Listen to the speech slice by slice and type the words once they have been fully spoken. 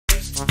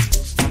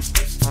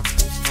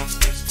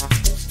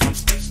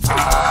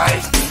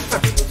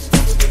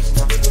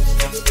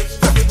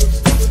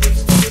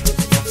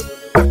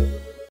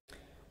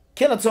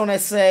Kiloton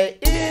SA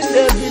in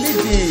the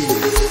building.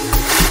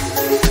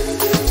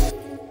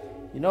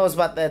 You know it's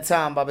about that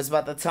time, Bob. It's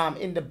about that time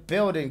in the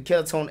building.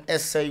 Kiloton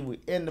SA, we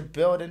in the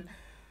building.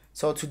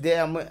 So today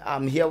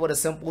I'm here with a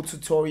simple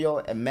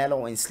tutorial, a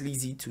mellow and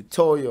sleazy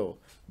tutorial.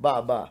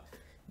 Baba.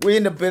 We're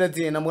in the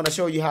building and I'm gonna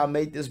show you how I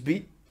made this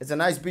beat. It's a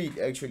nice beat,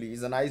 actually.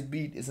 It's a nice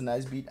beat. It's a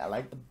nice beat. I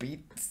like the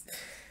beat.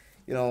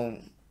 You know,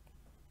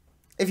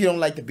 if you don't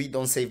like the beat,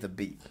 don't save the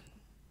beat.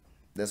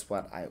 That's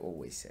what I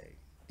always say.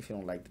 If you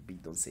don't like the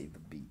beat, don't save the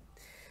beat.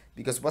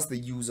 Because what's the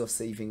use of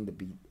saving the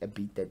beat, a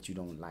beat that you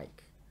don't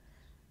like?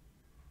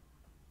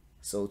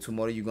 So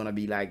tomorrow you're gonna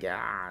be like,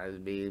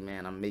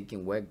 man, I'm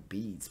making whack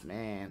beats,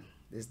 man.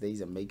 These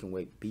days I'm making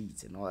whack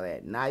beats and all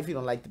that. Now, if you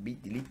don't like the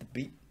beat, delete the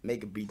beat.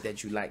 Make a beat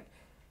that you like.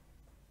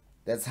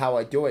 That's how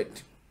I do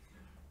it.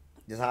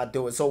 That's how I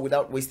do it. So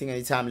without wasting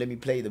any time, let me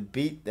play the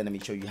beat. Then let me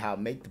show you how I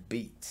make the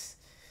beats.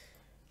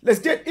 Let's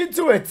get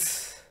into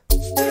it.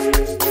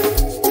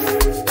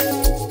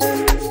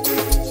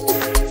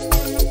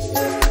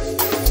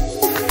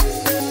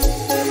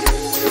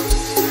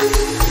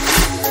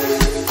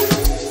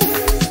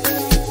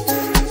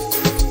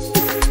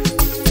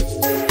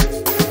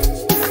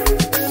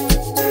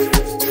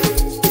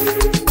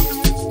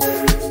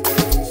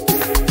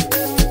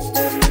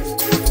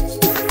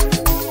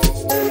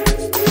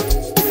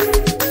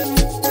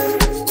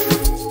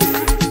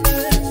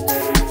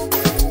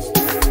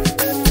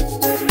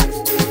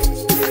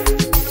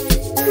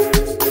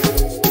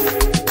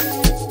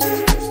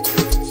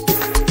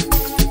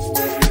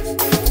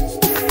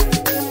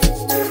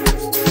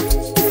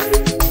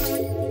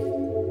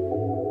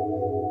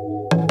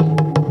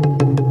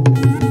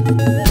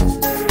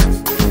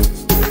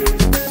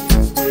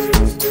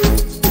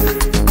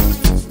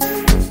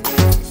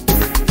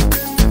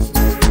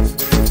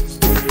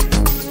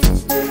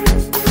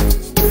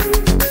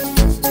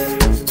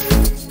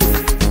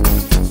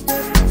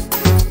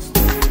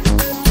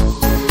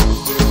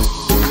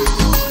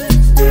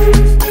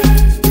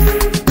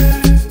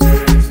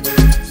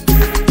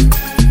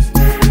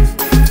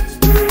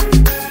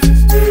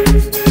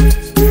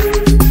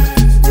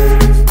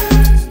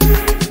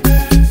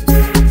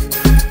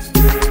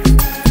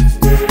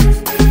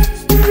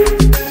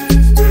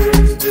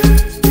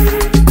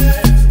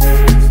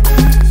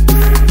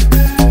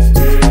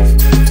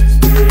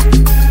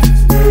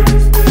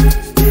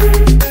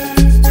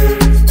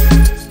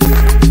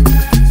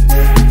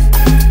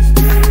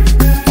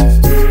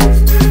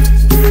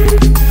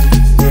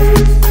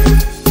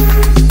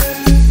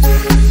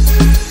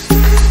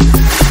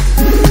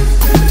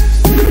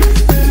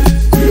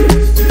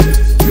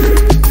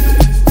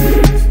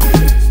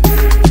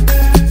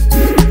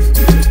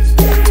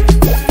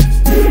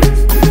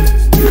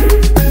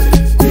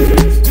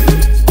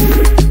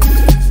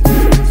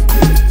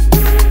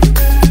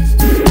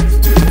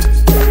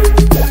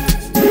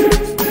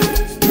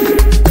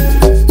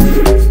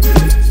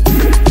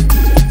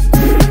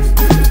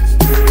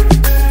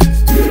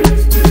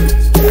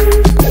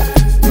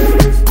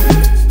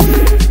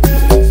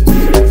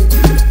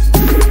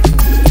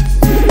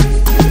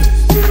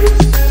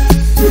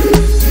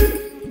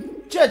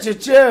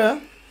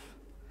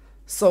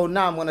 So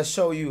now I'm gonna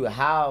show you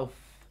how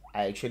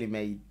I actually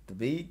made the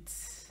beat.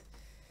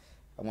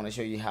 I want to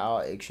show you how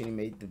I actually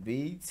made the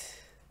beat.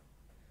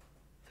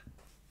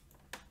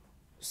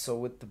 So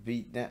with the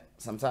beat, now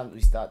sometimes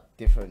we start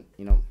different,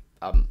 you know.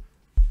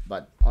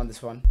 But on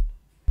this one,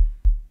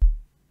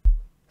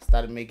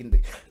 started making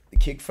the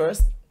kick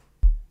first,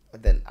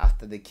 but then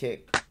after the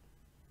kick,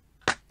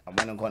 I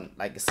went on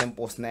like a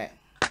simple snare.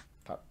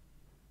 Pop,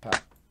 pop.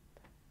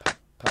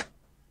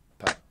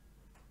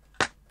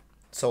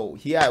 So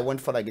here I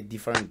went for like a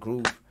different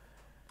groove.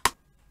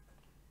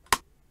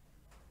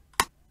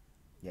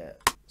 Yeah,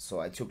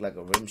 so I took like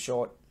a rim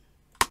shot,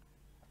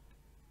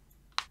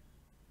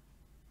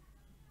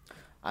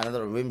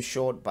 another rim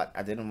shot, but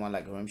I didn't want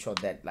like a rim shot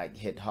that like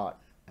hit hard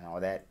and all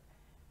that.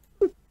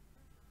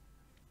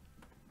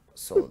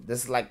 So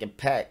this is like a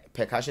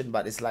percussion,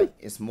 but it's like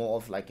it's more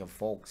of like a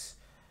folks.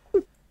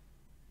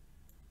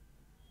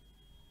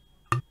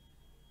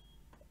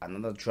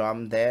 Another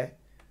drum there.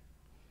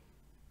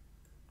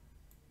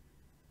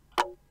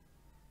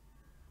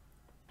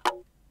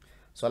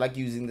 So I like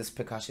using this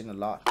percussion a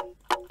lot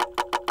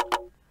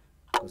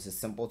because it's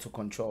simple to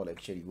control.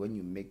 Actually, when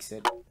you mix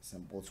it,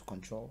 simple to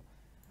control.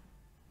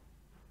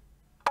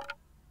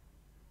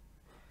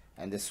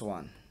 And this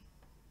one,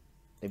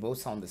 they both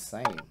sound the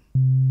same.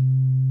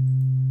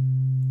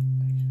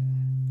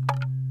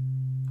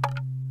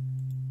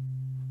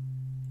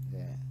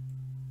 Yeah.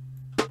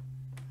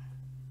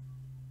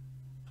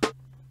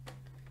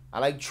 I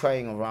like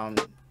trying around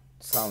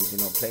sounds, you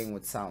know, playing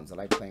with sounds. I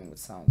like playing with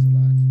sounds a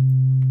lot.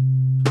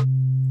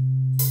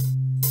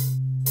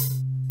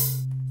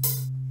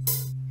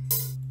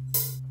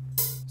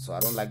 So I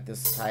don't like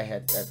this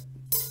hi-hat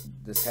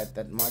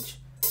that much,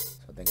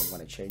 so I think I'm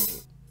gonna change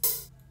it.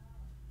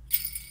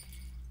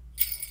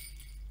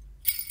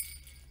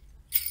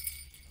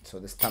 So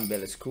this thumb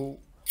bell is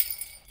cool.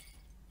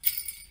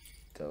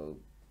 So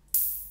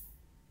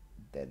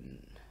then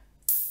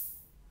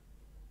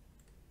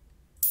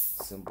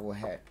simple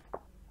hat.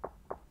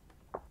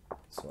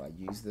 So I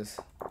use this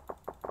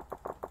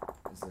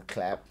as a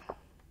clap.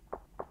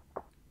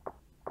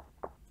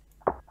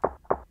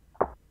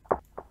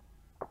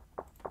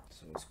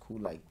 So it's cool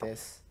like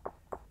this.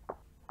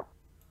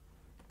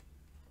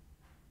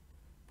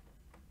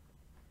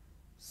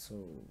 So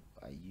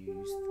I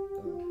used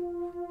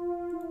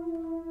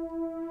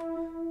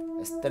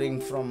a string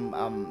from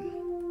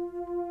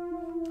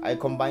I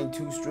combined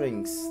 2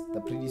 strings, the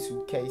pretty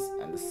suitcase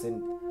and the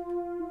synth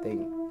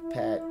thing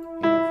pad.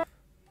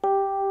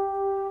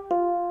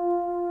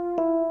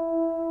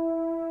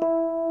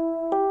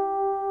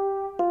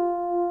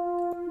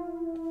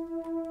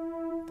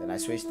 Then I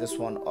switched this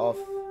one off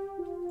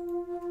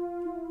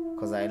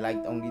because I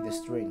liked only the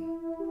string.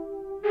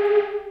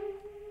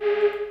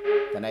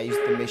 Then I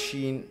used the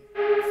machine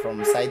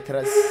from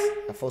Citrus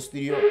for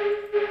studio.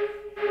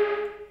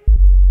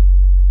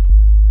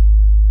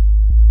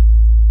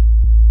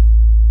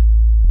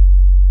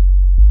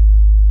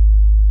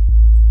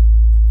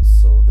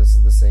 So this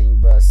is the same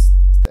bus,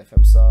 it's the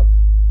FM sub.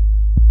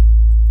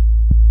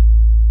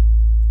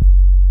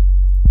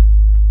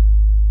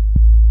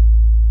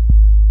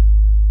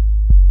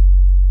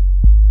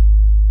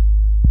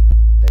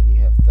 Then you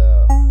have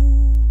the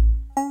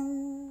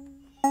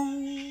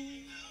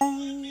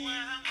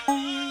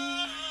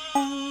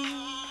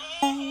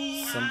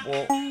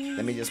simple.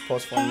 Let me just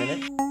pause for a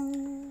minute.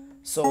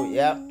 So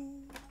yeah,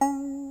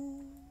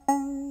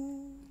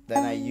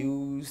 then I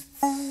used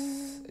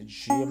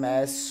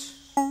GMS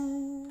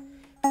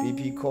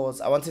BP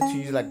chords. I wanted to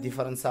use like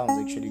different sounds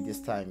actually this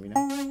time, you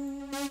know.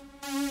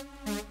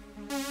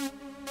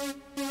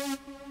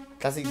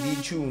 Classic D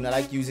tune, I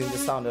like using the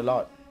sound a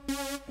lot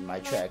in my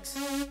tracks.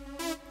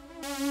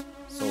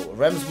 So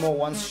Remsmo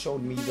once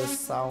showed me this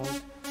sound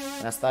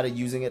and I started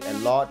using it a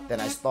lot,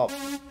 then I stopped.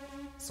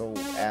 So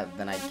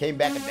then I came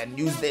back and then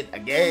used it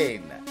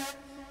again.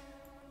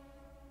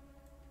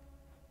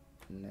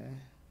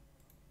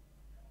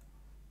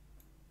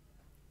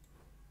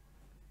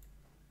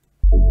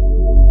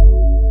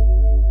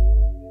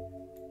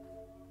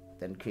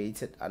 Then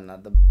created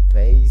another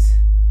bass.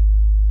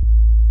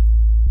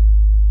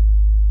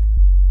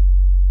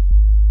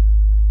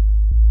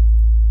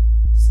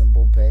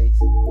 Simple bass.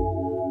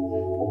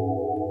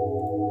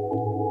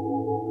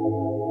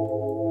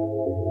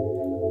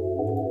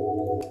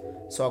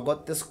 So I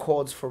got this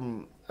chords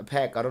from a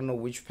pack. I don't know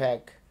which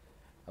pack.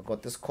 I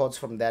got this chords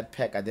from that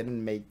pack. I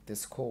didn't make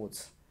this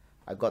chords.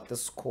 I got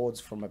this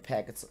chords from a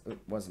pack. It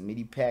was a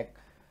MIDI pack.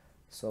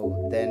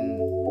 So then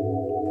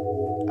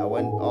I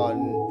went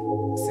on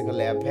single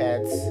layer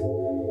pads,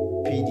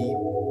 PD,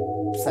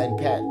 sign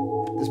pad.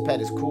 This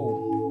pad is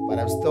cool, but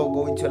I'm still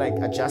going to like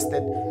adjust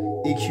it,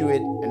 EQ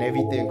it, and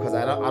everything because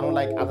I don't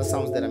like other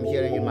sounds that I'm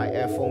hearing in my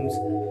earphones.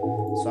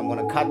 So I'm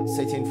gonna cut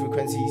certain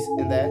frequencies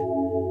in there.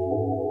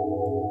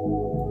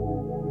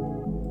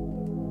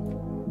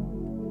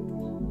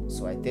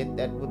 So I did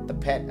that with the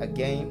pad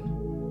again.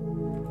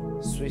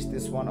 Switch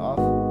this one off.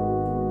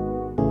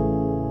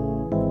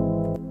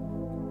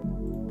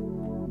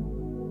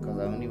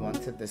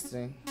 Wanted this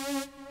thing.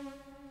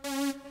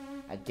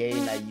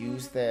 Again, I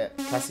used the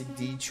classic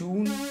D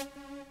tune.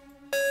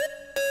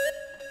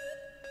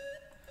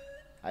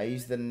 I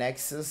used the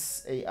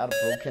Nexus AR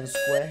broken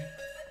square.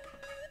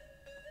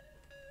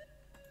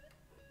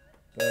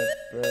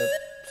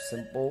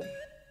 Simple.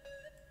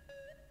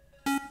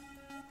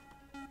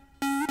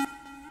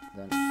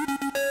 Then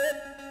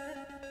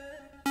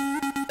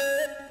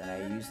I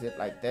used it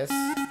like this.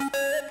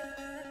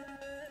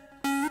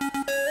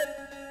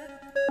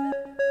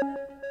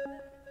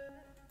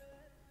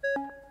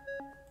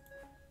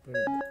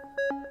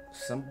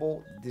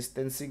 Simple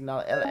distance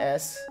signal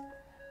LS.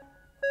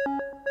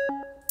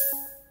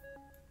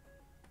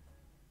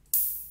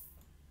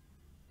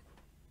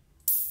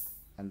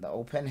 And the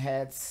open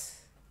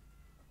heads.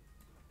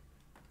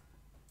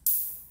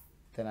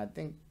 Then I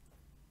think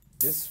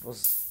this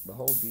was the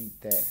whole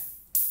beat there.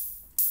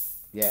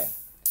 Yeah.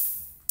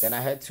 Then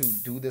I had to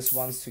do this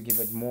once to give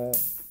it more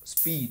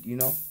speed, you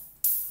know.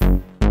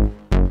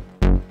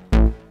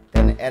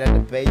 Then added the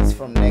bass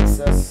from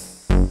Nexus.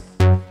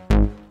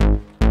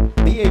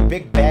 Be a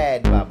big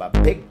bad, Baba,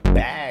 big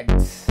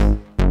bad.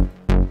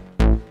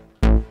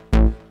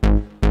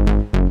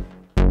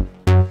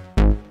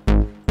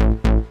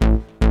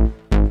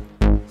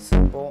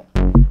 Simple.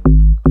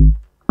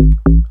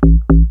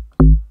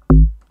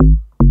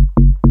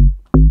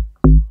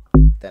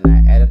 Then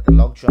I added the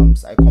log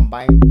drums. I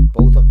combined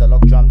both of the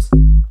log drums.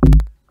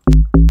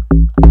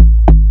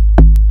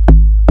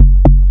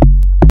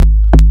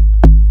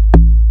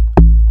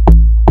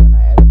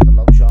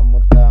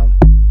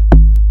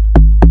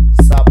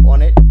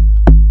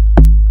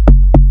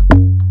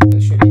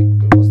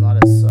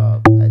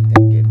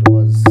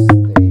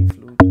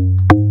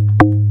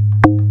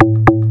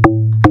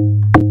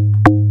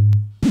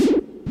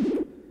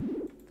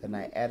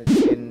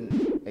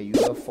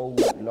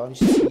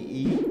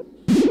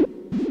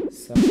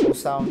 Simple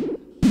sound.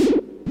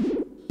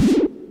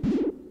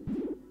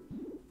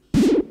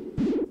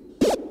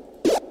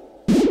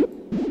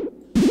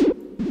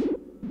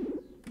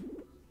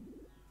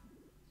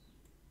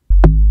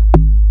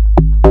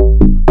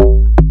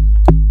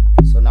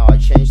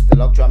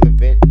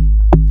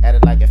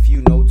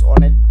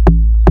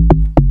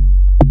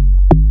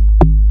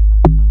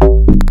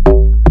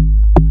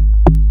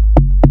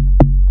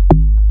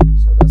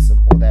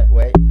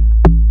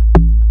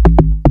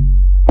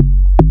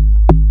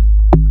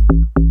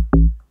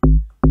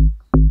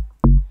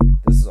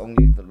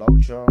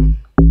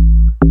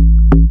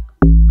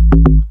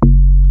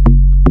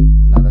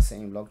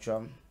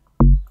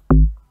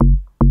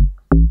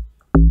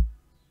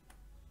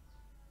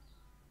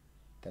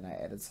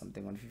 added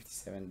something on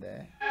 57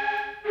 there.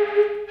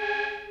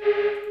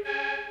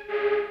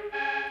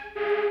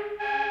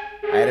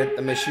 I added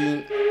the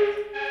machine,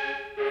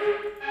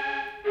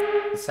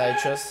 the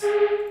citrus,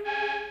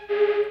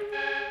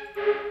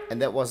 and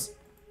that was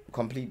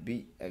complete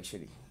beat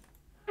actually.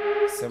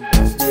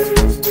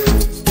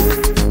 Simple.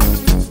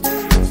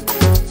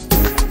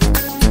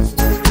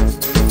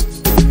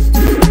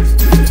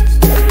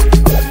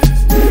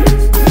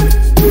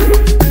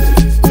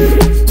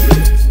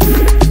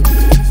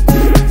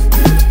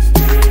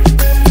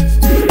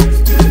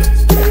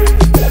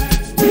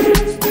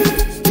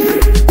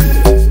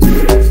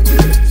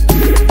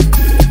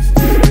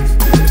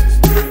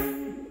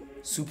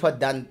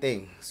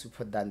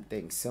 Super done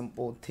thing,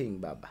 simple thing,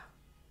 baba.